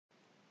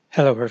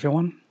Hello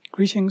everyone,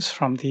 greetings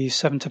from the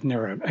 7th of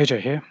Nero,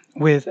 AJ here,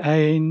 with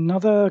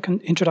another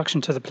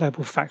introduction to the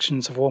playable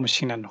factions of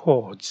Warmachine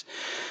Hordes.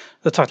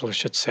 The title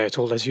should say it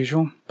all as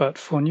usual, but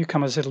for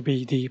newcomers it'll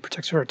be the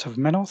Protectorate of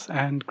Menoth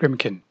and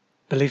Grymkin.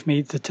 Believe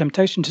me, the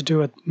temptation to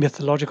do a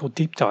mythological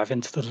deep dive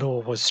into the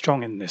lore was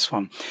strong in this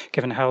one,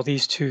 given how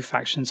these two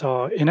factions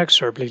are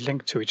inexorably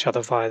linked to each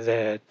other via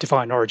their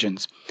divine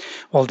origins,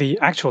 while the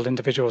actual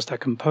individuals that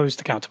compose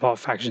the counterpart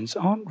factions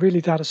aren't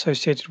really that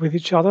associated with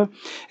each other,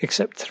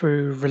 except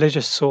through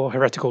religious or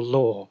heretical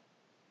lore.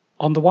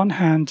 On the one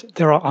hand,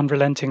 there are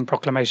unrelenting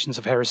proclamations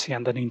of heresy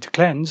and the need to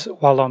cleanse,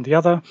 while on the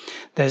other,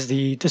 there's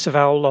the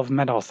disavowal of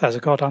Menoth as a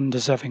god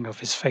undeserving of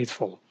his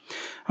faithful.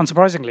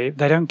 Unsurprisingly,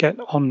 they don't get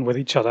on with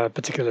each other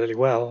particularly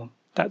well.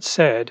 That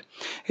said,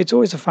 it's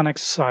always a fun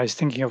exercise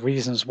thinking of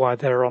reasons why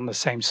they're on the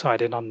same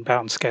side in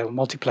unbound scale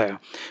multiplayer,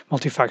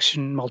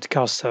 multi-faction,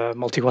 multicaster,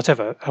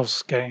 multi-whatever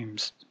else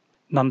games.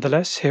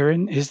 Nonetheless,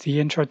 herein is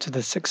the intro to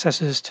the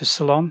successors to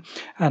Solon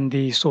and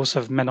the source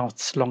of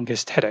Menoth's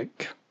longest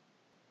headache.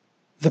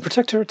 The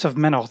Protectorate of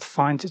Menoth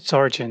finds its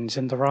origins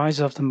in the rise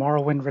of the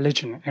Morrowind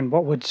religion in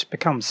what would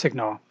become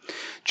Signar.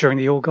 During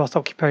the Orgoth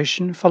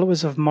occupation,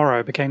 followers of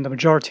Morrow became the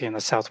majority in the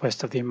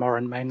southwest of the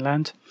Moran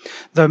mainland,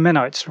 though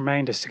Menites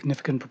remained a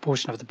significant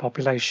proportion of the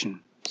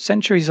population.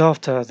 Centuries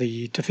after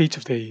the defeat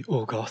of the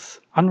Orgoth,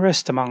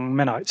 unrest among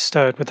Menites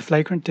stirred with the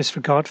flagrant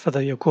disregard for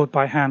the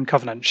accord-by-hand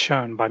covenant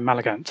shown by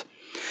Malagant.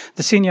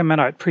 The senior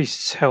Menite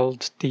priests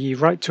held the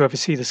right to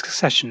oversee the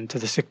succession to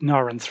the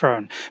Signaran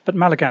throne, but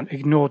Malagant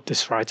ignored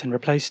this right and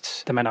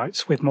replaced the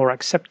Menites with more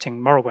accepting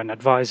Morrowind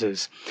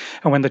advisors.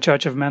 And when the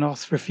Church of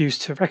Menoth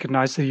refused to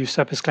recognize the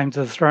usurper's claim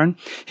to the throne,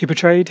 he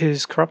betrayed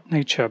his corrupt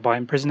nature by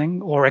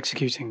imprisoning or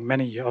executing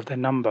many of their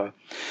number.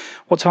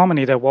 What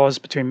harmony there was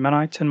between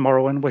Menite and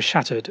Morrowind was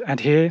shattered,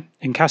 and here,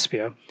 in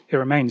Caspia, it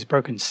remains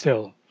broken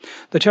still.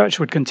 The Church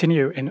would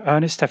continue in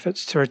earnest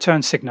efforts to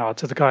return Signar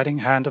to the guiding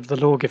hand of the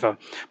lawgiver,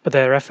 but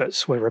their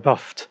efforts were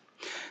rebuffed.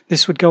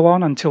 This would go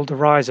on until the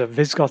rise of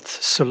Visigoth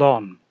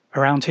Solon.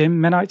 Around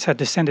him, Menites had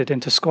descended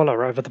into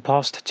squalor over the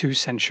past 2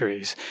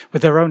 centuries,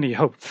 with their only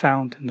hope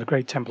found in the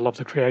great temple of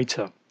the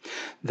Creator.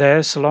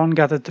 There, Solon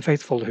gathered the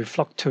faithful who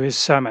flocked to his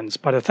sermons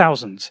by the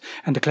thousands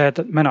and declared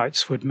that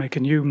Menites would make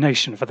a new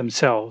nation for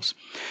themselves.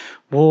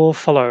 War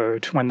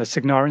followed when the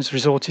Signarans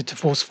resorted to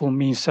forceful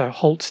means to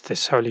halt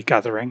this holy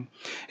gathering.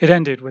 It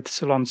ended with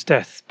Solon's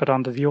death, but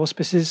under the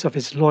auspices of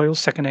his loyal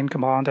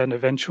second-in-command and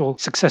eventual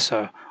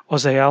successor,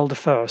 Ozael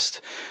I,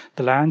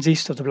 the lands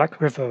east of the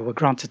Black River were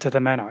granted to the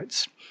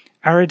Menites.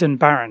 Arid and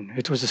barren,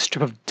 it was a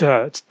strip of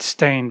dirt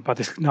disdained by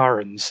the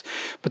Signarans,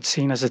 but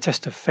seen as a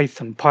test of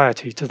faith and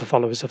piety to the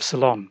followers of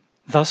Solon.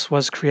 Thus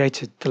was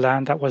created the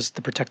land that was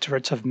the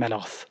Protectorate of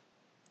Menoth.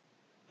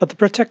 But the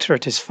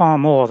Protectorate is far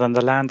more than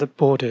the land that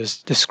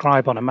borders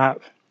describe on a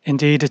map.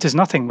 Indeed, it is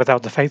nothing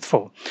without the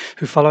faithful,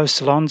 who follow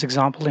Solon's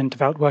example in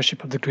devout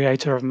worship of the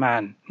Creator of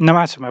man, no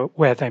matter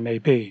where they may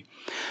be.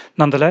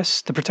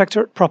 Nonetheless, the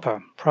Protectorate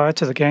proper, prior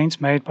to the gains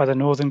made by the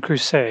Northern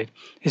Crusade,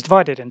 is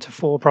divided into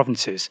 4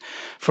 provinces.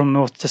 From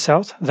north to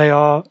south, they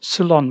are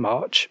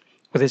Sulonmarch,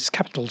 with its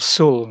capital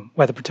Sul,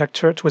 where the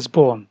Protectorate was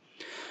born,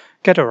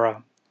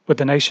 Gedora, with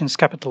the nation's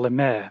capital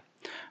Emer,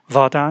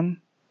 Vardan,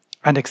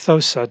 and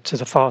Icthosa to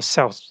the far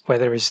south, where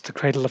there is the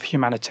cradle of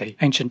humanity,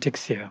 ancient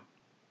Ixthia.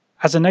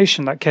 As a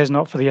nation that cares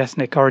not for the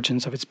ethnic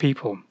origins of its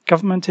people,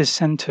 government is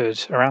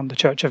centered around the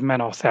Church of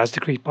Menoth as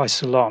decreed by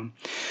Solon.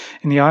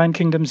 In the Iron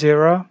Kingdom's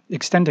era,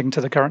 extending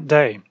to the current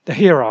day, the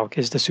hierarch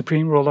is the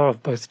supreme ruler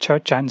of both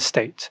church and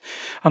state.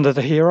 Under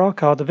the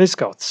hierarch are the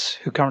Visigoths,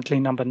 who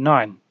currently number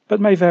 9, but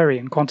may vary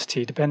in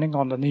quantity depending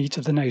on the needs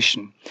of the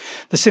nation.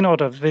 The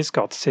Synod of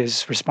Visigoths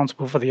is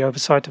responsible for the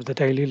oversight of the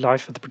daily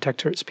life of the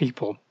Protectorate's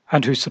people,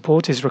 and whose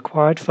support is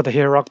required for the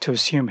hierarch to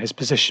assume his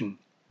position.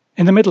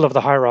 In the middle of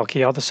the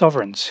hierarchy are the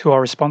sovereigns, who are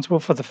responsible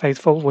for the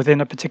faithful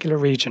within a particular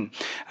region,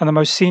 and the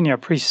most senior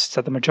priests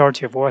that the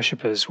majority of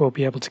worshippers will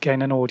be able to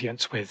gain an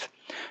audience with.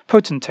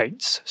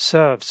 Potentates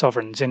serve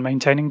sovereigns in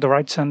maintaining the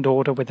rights and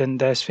order within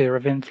their sphere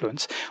of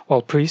influence,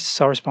 while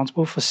priests are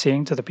responsible for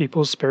seeing to the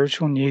people's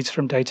spiritual needs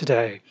from day to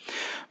day.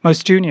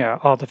 Most junior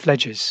are the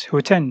fledges, who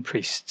attend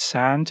priests,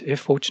 and, if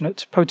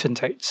fortunate,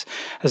 potentates,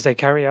 as they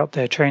carry out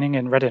their training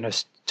in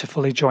readiness to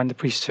fully join the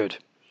priesthood.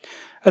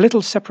 A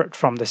little separate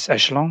from this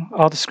echelon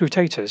are the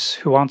scrutators,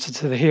 who answer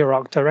to the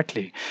hierarch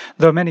directly,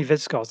 though many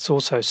Visigoths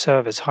also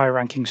serve as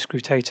high-ranking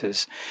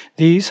scrutators.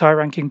 These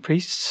high-ranking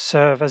priests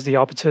serve as the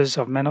arbiters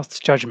of Menoth's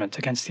judgment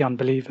against the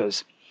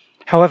unbelievers.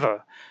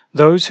 However,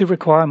 those who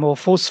require more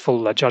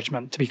forceful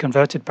judgment to be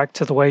converted back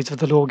to the ways of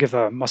the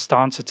lawgiver must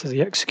answer to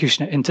the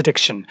executioner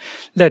interdiction,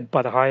 led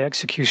by the high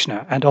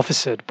executioner and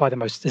officered by the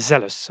most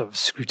zealous of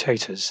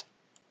scrutators.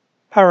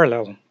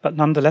 Parallel, but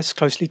nonetheless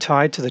closely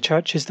tied to the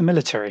church, is the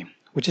military,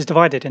 which is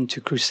divided into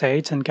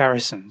crusades and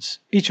garrisons,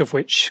 each of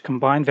which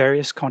combine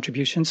various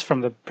contributions from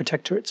the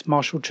Protectorate's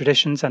martial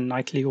traditions and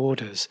knightly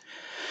orders.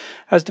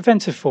 As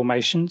defensive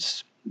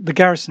formations, the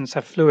garrisons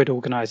have fluid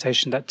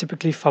organization that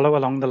typically follow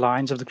along the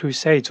lines of the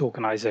crusades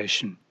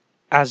organization.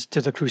 As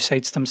to the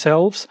Crusades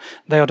themselves,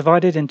 they are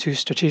divided into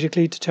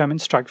strategically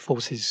determined strike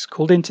forces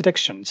called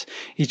interdictions,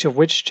 each of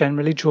which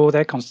generally draw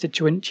their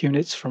constituent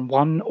units from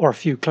one or a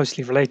few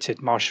closely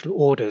related martial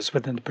orders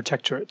within the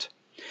Protectorate.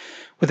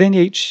 Within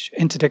each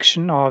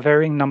interdiction are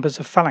varying numbers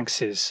of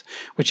phalanxes,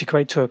 which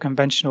equate to a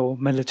conventional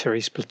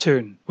military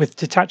platoon, with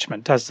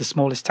detachment as the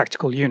smallest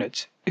tactical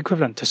unit,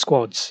 equivalent to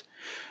squads.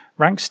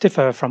 Ranks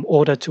differ from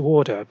order to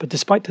order, but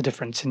despite the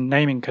difference in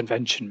naming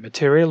convention,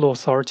 material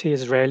authority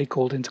is rarely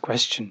called into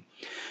question.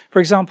 For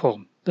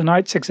example, the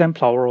Knights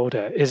Exemplar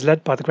Order is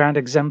led by the Grand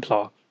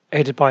Exemplar,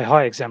 aided by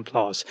High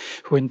Exemplars,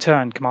 who in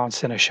turn command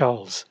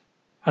Seneschals.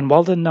 And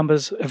while the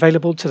numbers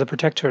available to the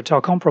Protectorate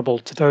are comparable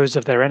to those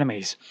of their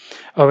enemies,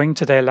 owing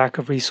to their lack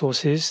of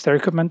resources, their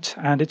equipment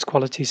and its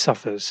quality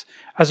suffers.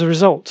 As a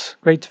result,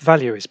 great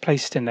value is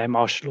placed in their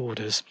martial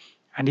orders,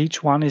 and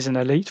each one is an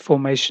elite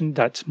formation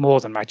that more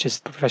than matches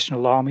the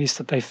professional armies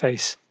that they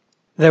face.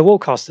 Their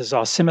warcasters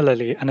are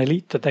similarly an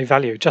elite that they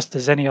value just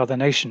as any other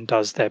nation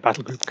does their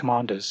battlegroup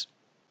commanders.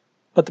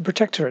 But the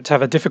Protectorate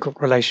have a difficult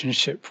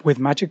relationship with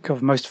magic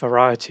of most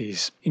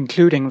varieties,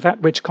 including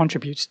that which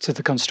contributes to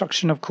the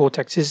construction of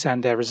cortexes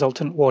and their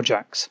resultant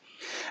warjacks.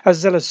 As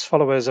zealous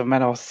followers of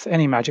Menoth,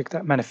 any magic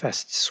that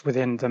manifests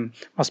within them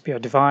must be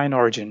of divine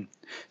origin,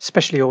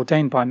 specially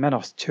ordained by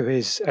Menoth to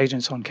his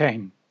agents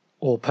ur-caen,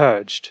 or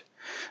purged.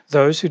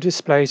 Those who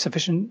display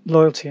sufficient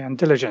loyalty and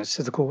diligence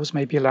to the cause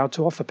may be allowed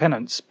to offer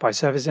penance by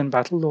service in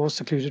battle or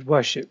secluded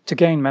worship to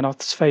gain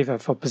Menoth's favour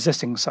for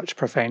possessing such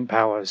profane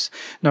powers,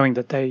 knowing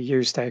that they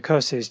use their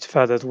curses to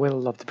further the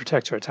will of the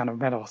Protectorate and of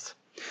Menoth.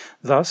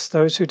 Thus,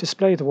 those who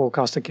display the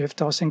Warcaster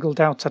gift are singled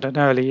out at an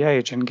early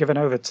age and given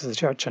over to the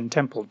church and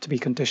temple to be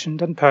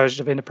conditioned and purged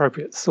of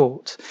inappropriate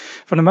thought.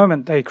 From the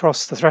moment they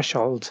cross the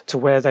threshold to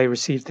where they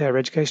receive their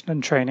education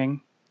and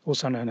training,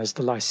 also known as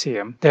the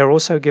Lyceum, they are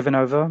also given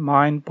over,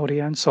 mind, body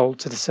and soul,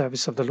 to the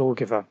service of the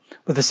lawgiver,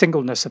 with a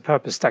singleness of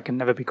purpose that can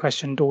never be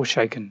questioned or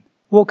shaken.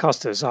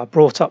 Warcasters are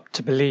brought up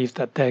to believe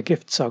that their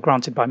gifts are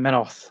granted by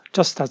Menoth,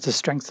 just as the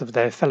strength of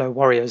their fellow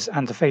warriors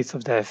and the faith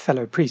of their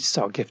fellow priests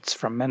are gifts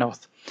from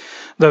Menoth.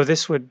 Though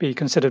this would be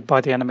considered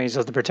by the enemies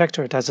of the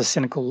Protectorate as a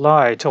cynical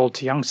lie told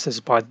to youngsters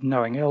by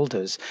knowing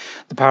elders,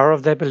 the power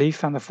of their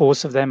belief and the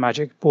force of their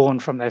magic born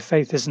from their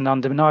faith is an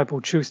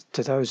undeniable truth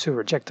to those who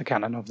reject the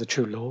canon of the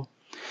true law.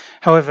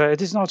 However,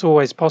 it is not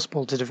always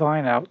possible to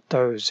divine out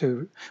those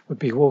who would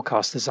be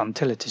warcasters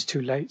until it is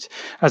too late,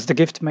 as the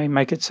gift may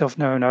make itself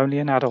known only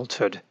in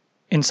adulthood.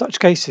 In such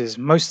cases,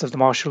 most of the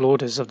martial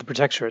orders of the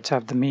Protectorate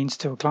have the means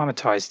to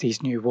acclimatize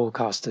these new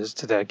warcasters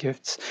to their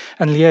gifts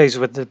and liaise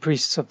with the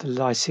priests of the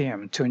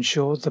Lyceum to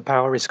ensure the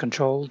power is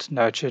controlled,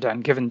 nurtured,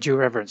 and given due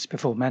reverence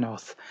before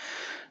Menoth.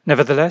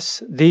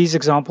 Nevertheless, these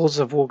examples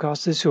of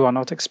warcasters who are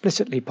not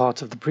explicitly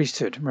part of the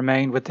priesthood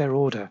remain with their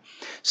order,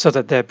 so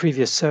that their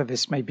previous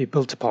service may be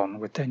built upon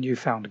with their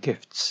newfound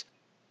gifts.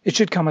 It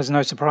should come as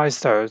no surprise,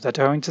 though, that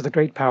owing to the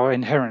great power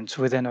inherent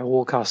within a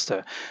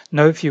warcaster,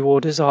 no few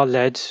orders are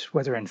led,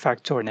 whether in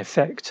fact or in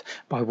effect,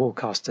 by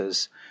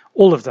warcasters.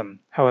 All of them,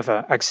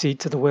 however,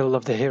 accede to the will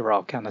of the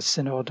hierarch and the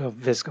synod of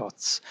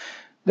Visigoths.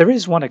 There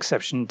is one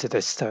exception to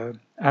this, though,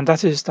 and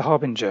that is the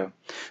Harbinger,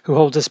 who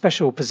holds a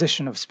special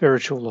position of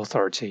spiritual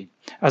authority,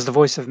 as the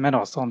voice of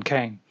Menoth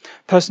ur-caen,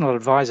 personal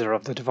advisor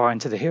of the divine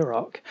to the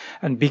hierarch,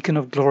 and beacon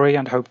of glory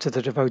and hope to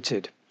the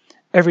devoted.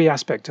 Every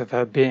aspect of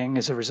her being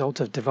is a result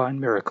of divine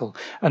miracle,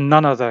 and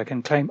none other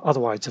can claim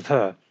otherwise of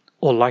her,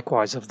 or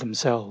likewise of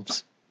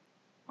themselves.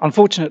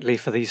 Unfortunately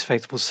for these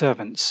faithful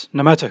servants,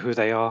 no matter who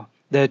they are,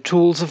 their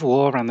tools of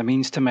war and the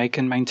means to make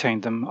and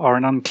maintain them are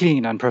an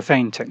unclean and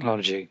profane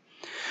technology.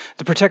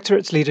 The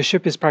Protectorate's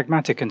leadership is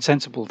pragmatic and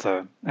sensible,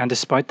 though, and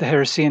despite the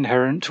heresy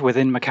inherent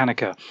within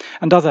Mechanica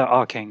and other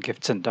arcane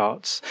gifts and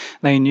darts,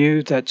 they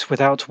knew that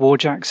without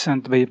warjacks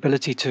and the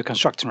ability to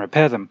construct and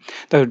repair them,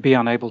 they would be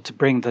unable to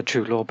bring the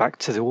true law back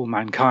to all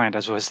mankind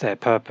as was their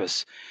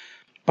purpose.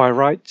 By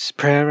rites,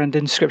 prayer, and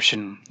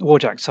inscription,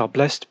 warjacks are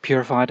blessed,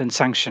 purified, and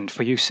sanctioned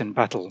for use in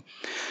battle.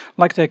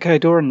 Like their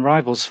Caedoran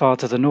rivals far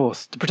to the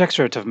north, the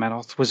Protectorate of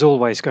Menoth was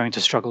always going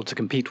to struggle to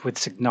compete with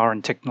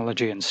Signaran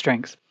technology and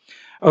strength.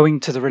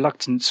 Owing to the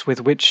reluctance with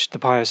which the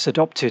pious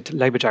adopted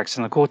labourjacks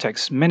and the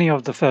cortex, many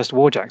of the first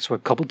warjacks were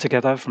cobbled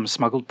together from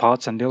smuggled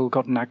parts and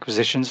ill-gotten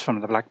acquisitions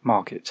from the black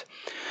market.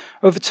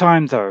 Over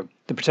time, though,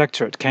 the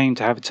Protectorate came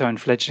to have its own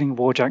fledgling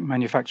warjack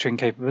manufacturing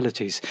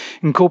capabilities,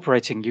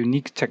 incorporating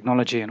unique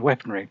technology and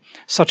weaponry,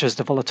 such as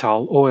the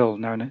volatile oil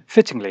known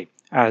fittingly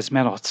as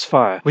Menoth's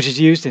fire, which is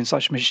used in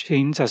such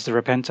machines as the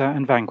Repenter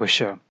and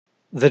Vanquisher.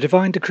 The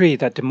divine decree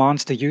that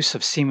demands the use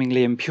of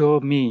seemingly impure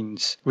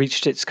means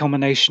reached its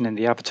culmination in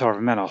the Avatar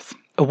of Menoth,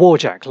 a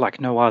warjack like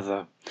no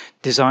other.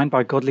 Designed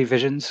by godly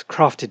visions,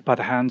 crafted by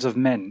the hands of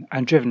men,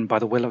 and driven by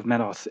the will of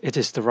Menoth, it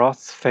is the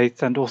wrath,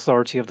 faith, and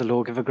authority of the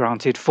lawgiver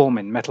granted form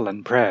in metal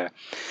and prayer.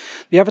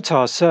 The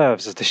Avatar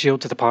serves as the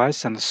shield to the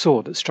pious and the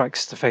sword that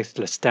strikes the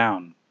faithless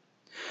down.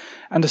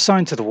 And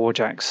assigned to the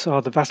warjacks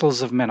are the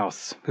vassals of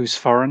Menoth, whose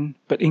foreign,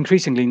 but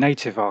increasingly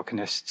native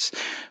arcanists,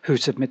 who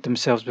submit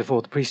themselves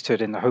before the priesthood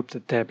in the hope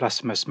that their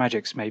blasphemous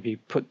magics may be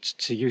put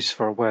to use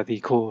for a worthy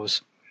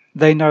cause.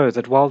 They know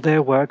that while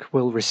their work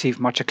will receive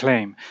much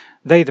acclaim,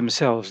 they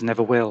themselves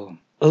never will.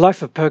 A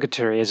life of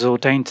purgatory is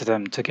ordained to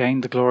them to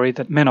gain the glory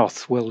that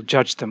Menoth will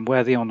judge them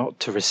worthy or not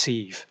to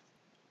receive.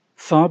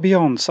 Far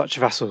beyond such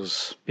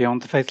vassals,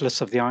 beyond the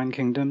faithless of the Iron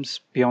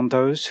Kingdoms, beyond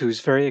those whose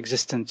very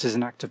existence is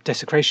an act of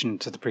desecration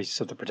to the priests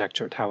of the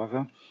Protectorate,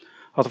 however,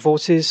 are the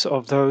forces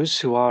of those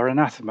who are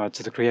anathema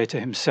to the Creator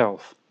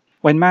himself.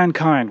 When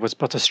mankind was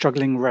but a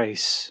struggling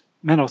race,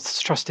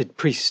 Menoth's trusted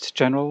priest,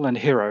 general, and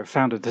hero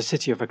founded the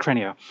city of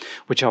Ur-caen,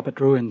 which are but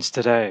ruins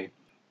today.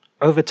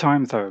 Over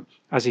time, though,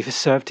 as he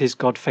served his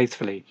god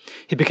faithfully,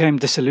 he became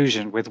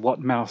disillusioned with what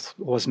Menoth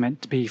was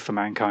meant to be for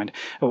mankind,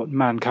 or what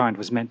mankind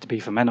was meant to be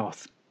for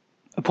Menoth.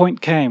 A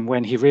point came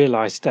when he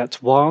realized that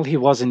while he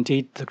was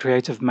indeed the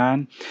creator of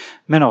man,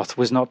 Menoth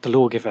was not the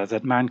lawgiver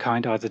that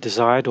mankind either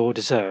desired or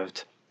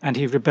deserved, and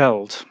he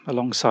rebelled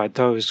alongside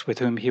those with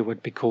whom he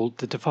would be called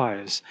the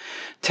Defiers.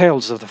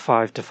 Tales of the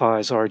five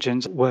Defiers'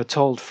 origins were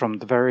told from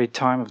the very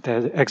time of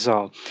their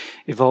exile,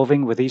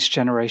 evolving with each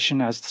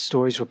generation as the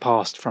stories were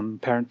passed from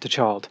parent to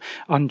child,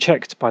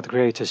 unchecked by the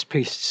Creator's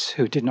priests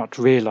who did not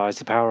realize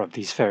the power of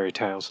these fairy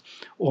tales,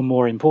 or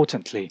more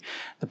importantly,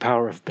 the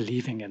power of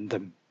believing in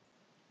them.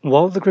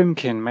 While the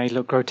Grymkin may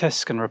look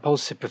grotesque and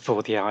repulsive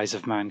before the eyes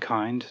of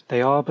mankind, they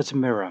are but a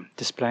mirror,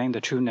 displaying the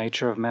true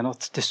nature of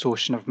Menoth's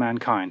distortion of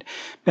mankind,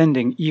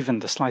 bending even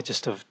the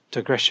slightest of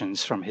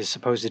digressions from his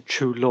supposed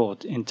true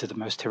lord into the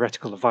most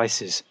heretical of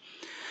vices.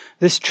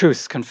 This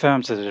truth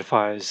confirmed to the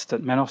Defiers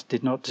that Menoth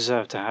did not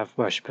deserve to have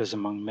worshippers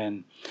among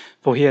men,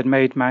 for he had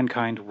made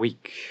mankind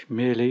weak,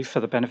 merely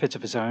for the benefit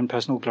of his own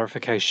personal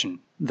glorification.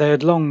 They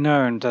had long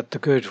known that the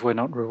good were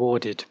not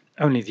rewarded,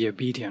 only the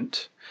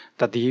obedient,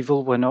 that the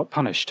evil were not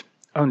punished,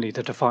 only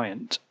the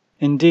defiant.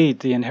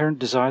 Indeed, the inherent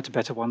desire to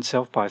better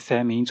oneself by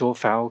fair means or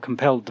foul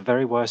compelled the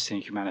very worst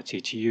in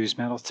humanity to use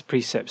Menoth's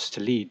precepts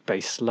to lead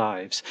base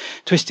lives,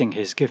 twisting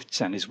his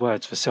gifts and his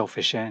words for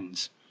selfish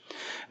ends.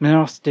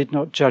 Menoth did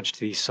not judge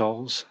these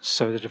souls,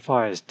 so the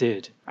Defiers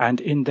did, and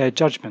in their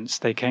judgments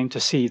they came to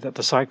see that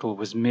the cycle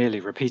was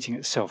merely repeating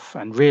itself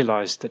and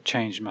realized that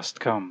change must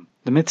come.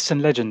 The myths and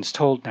legends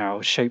told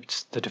now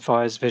shaped the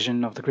Defiers'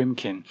 vision of the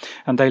Grymkin,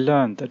 and they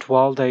learned that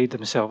while they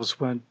themselves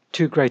were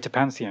too great a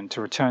pantheon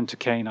to return to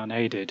ur-caen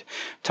unaided,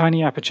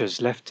 tiny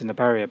apertures left in the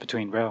barrier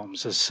between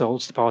realms as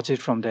souls departed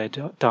from their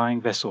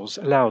dying vessels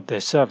allowed their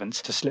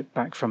servants to slip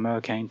back from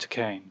ur-caen to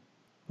ur-caen.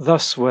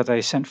 Thus were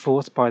they sent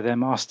forth by their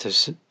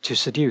masters to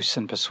seduce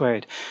and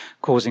persuade,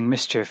 causing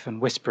mischief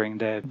and whispering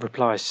their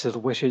replies to the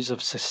wishes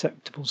of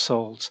susceptible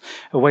souls,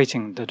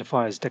 awaiting the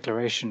Defiers'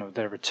 declaration of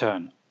their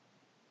return.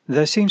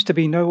 There seems to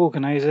be no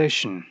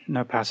organization,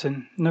 no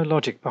pattern, no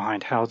logic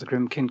behind how the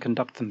Grymkin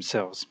conduct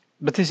themselves,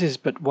 but this is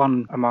but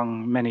one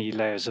among many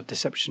layers of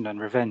deception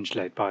and revenge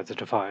laid by the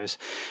Defiers,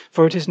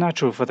 for it is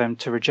natural for them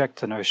to reject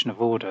the notion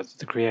of order that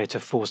the Creator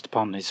forced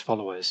upon his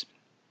followers.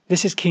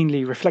 This is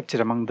keenly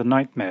reflected among the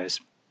nightmares.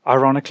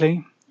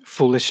 Ironically,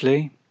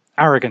 foolishly,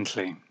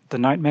 arrogantly, the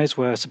nightmares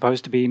were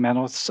supposed to be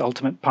Menoth's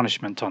ultimate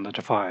punishment on the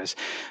Defiers,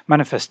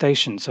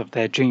 manifestations of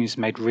their dreams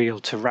made real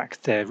to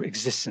rack their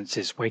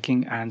existences,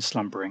 waking and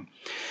slumbering.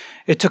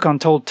 It took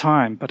untold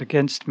time, but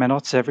against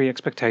Menoth's every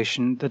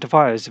expectation, the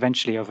Defiers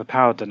eventually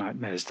overpowered the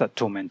nightmares that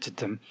tormented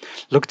them,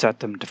 looked at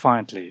them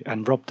defiantly,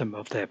 and robbed them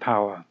of their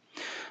power.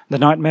 The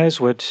nightmares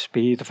would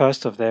be the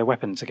first of their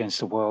weapons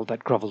against a world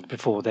that grovelled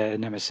before their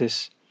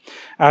nemesis.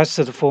 As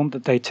to the form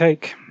that they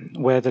take,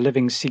 where the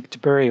living seek to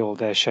bury all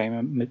their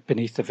shame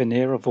beneath the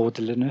veneer of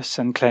orderliness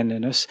and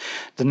cleanliness,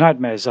 the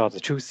nightmares are the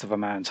truth of a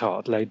man's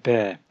heart laid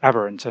bare,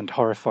 aberrant and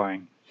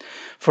horrifying.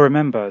 For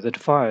remember, the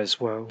Defiers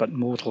were but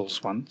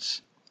mortals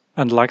once,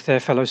 and like their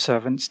fellow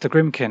servants, the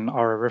Grymkin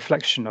are a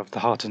reflection of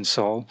the heart and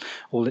soul,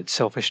 all its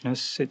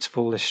selfishness, its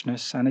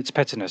foolishness, and its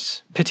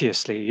pettiness,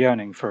 piteously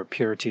yearning for a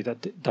purity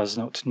that it does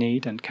not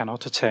need and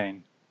cannot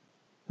attain.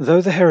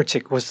 Though the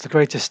heretic was the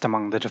greatest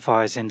among the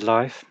Defiers in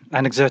life,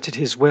 and exerted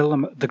his will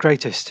the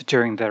greatest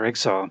during their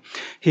exile,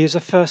 he is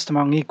a first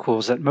among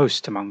equals at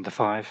most among the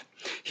five.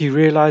 He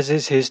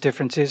realizes his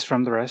differences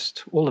from the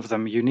rest, all of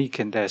them unique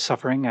in their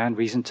suffering and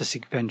reason to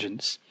seek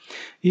vengeance.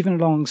 Even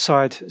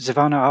alongside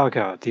Zivana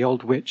Aga, the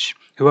old witch,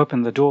 who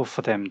opened the door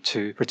for them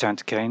to return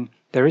to ur-caen,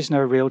 there is no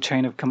real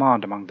chain of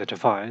command among the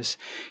Defiers,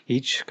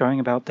 each going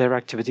about their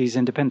activities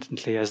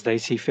independently as they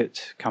see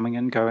fit, coming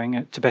and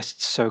going to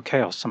best sow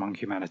chaos among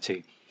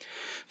humanity.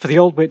 For the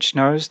old witch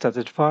knows that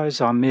the Defiers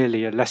are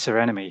merely a lesser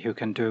enemy who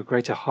can do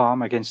greater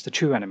harm against the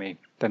true enemy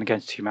than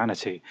against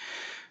humanity.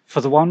 For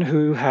the one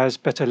who has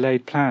better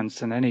laid plans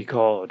than any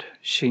god,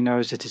 she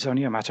knows it is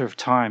only a matter of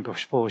time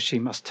before she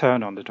must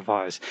turn on the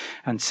Defiers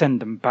and send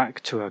them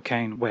back to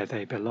ur-caen where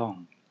they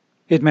belong.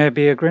 It may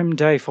be a grim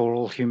day for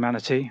all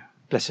humanity,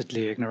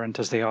 blessedly ignorant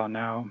as they are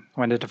now,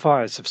 when the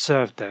Defiers have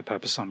served their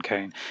purpose on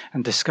ur-caen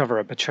and discover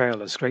a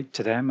betrayal as great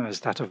to them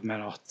as that of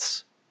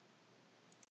Menoth's.